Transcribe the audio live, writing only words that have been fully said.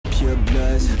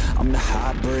I'm the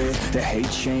hybrid, the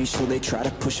hate change, so they try to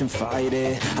push and fight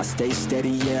it. I stay steady,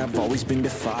 yeah, I've always been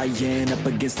defiant. Up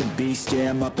against the beast,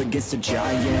 yeah, I'm up against a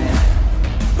giant.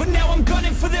 But now I'm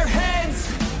gunning for their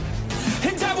heads,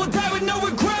 and I will die with no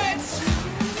regrets.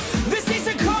 This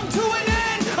season come to an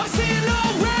end, I'm seeing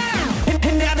all red,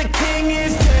 and now the king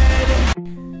is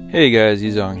dead. Hey guys,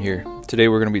 Zong here. Today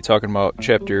we're going to be talking about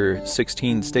Chapter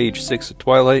 16, Stage 6 of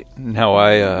Twilight, and how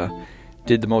I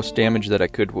did the most damage that I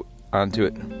could onto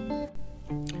it.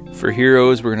 For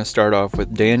heroes, we're going to start off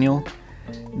with Daniel.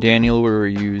 Daniel, we're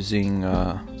using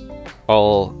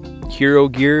all hero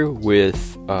gear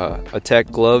with attack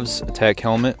gloves, attack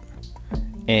helmet,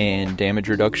 and damage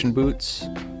reduction boots.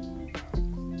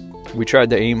 We tried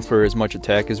to aim for as much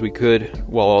attack as we could,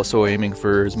 while also aiming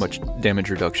for as much damage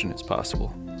reduction as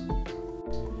possible.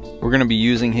 We're going to be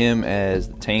using him as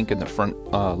the tank in the front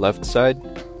left side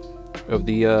of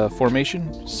the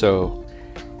formation, so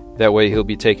that way he'll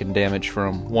be taking damage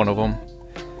from one of them.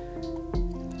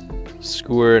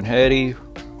 Skooer and Hatty,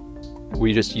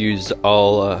 we just use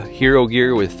all hero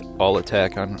gear with all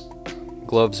attack on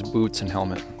gloves, boots, and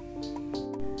helmet.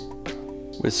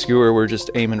 With Skooer, we're just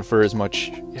aiming for as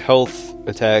much health,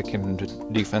 attack,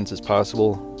 and defense as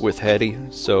possible with Hatty,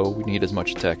 so we need as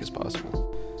much attack as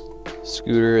possible.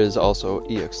 Scooter is also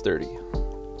EX30.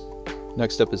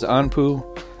 Next up is Anpu.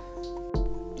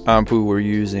 Anpu, we're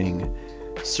using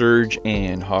Surge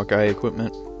and Hawkeye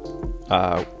equipment.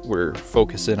 We're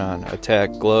focusing on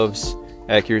attack gloves,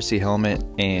 accuracy helmet,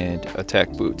 and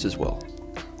attack boots as well.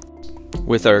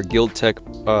 With our guild tech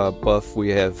buff, we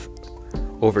have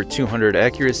over 200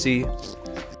 accuracy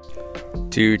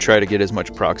to try to get as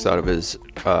much procs out of his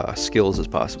skills as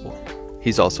possible.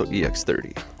 He's also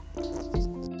EX30.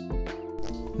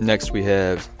 Next we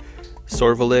have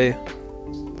Sorvaley.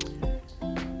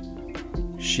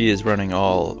 She is running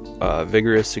all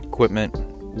vigorous equipment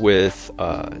with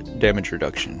damage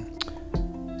reduction.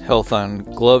 Health on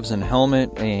gloves and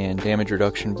helmet, and damage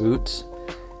reduction boots.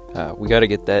 We got to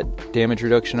get that damage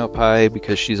reduction up high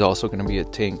because she's also going to be a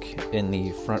tank in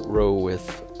the front row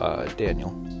with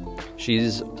Daniel.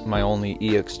 She's my only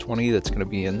EX20 that's going to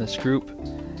be in this group,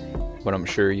 but I'm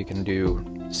sure you can do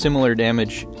similar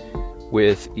damage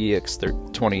with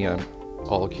EX20 on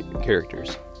all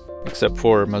characters, except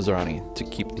for Masrani to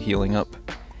keep the healing up.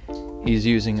 He's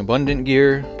using abundant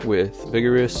gear with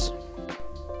vigorous.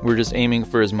 We're just aiming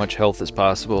for as much health as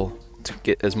possible to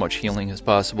get as much healing as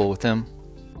possible with him.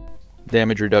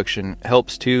 Damage reduction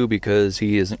helps too because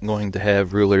he isn't going to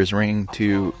have Ruler's Ring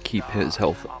to keep his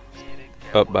health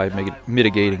up by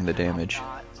mitigating the damage.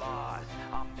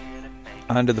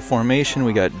 Onto the formation,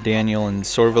 we got Daniel and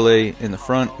Sorvaley in the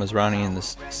front, Masrani in the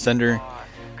center,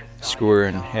 Skooer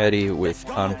and Hatty with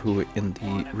Anpu in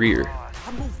the rear.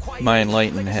 My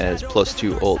Enlighten has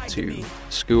 +2 ult to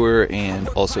Skooer and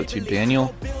also to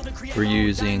Daniel. We're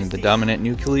using the Dominant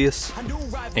Nucleus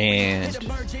and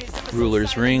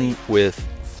Ruler's Ring with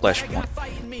Flashpoint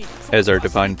as our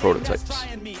divine prototypes.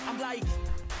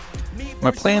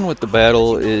 My plan with the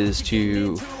battle is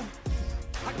to,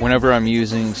 whenever I'm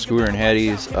using Skooer and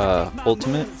Hatty's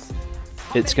ultimate,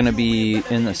 it's going to be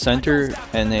in the center,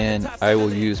 and then I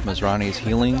will use Masrani's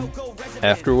healing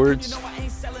afterwards,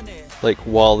 like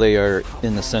while they are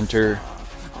in the center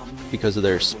because of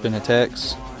their spin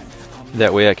attacks.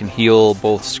 That way I can heal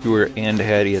both Skooer and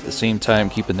Hatty at the same time,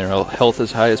 keeping their health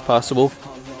as high as possible.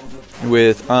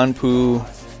 With Anpu,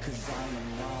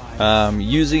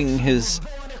 using his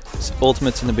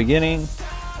ultimates in the beginning,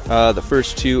 the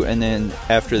first two, and then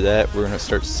after that we're going to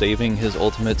start saving his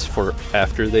ultimates for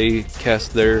after they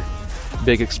cast their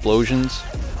big explosions,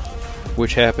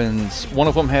 which happens, one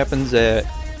of them happens at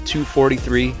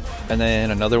 243 and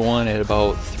then another one at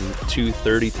about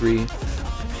 233,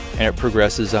 and it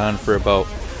progresses on for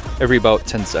every about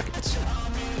 10 seconds.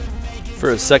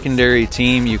 For a secondary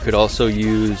team, you could also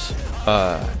use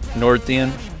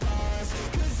Northian,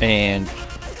 and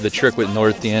the trick with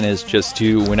Northian is just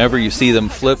to, whenever you see them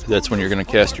flip, that's when you're going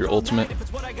to cast your ultimate.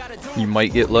 You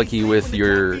might get lucky with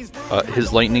your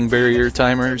his lightning barrier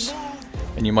timers,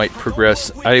 and you might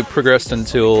progress. I progressed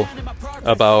until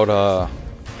about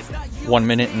 1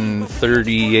 minute and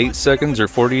 38 seconds or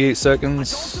 48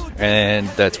 seconds, and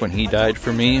that's when he died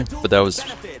for me. But that was,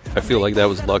 I feel like that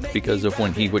was luck, because of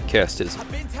when he would cast his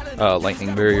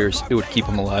lightning barriers, it would keep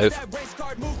him alive.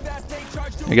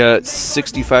 I got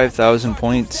 65,000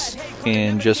 points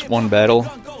in just one battle.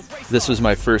 This was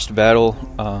my first battle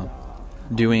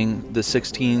doing the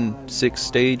 16-6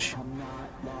 stage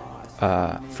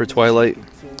for Twilight.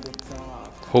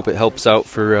 Hope it helps out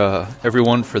for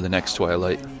everyone for the next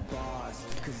Twilight.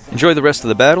 Enjoy the rest of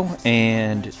the battle,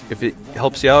 and if it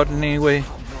helps you out in any way,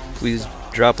 please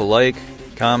drop a like,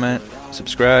 comment,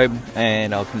 subscribe,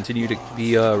 and I'll continue to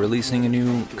be releasing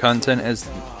new content as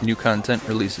new content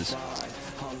releases.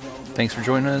 Thanks for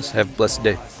joining us. Have a blessed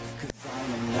day.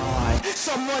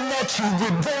 Someone that you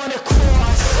were born to cry.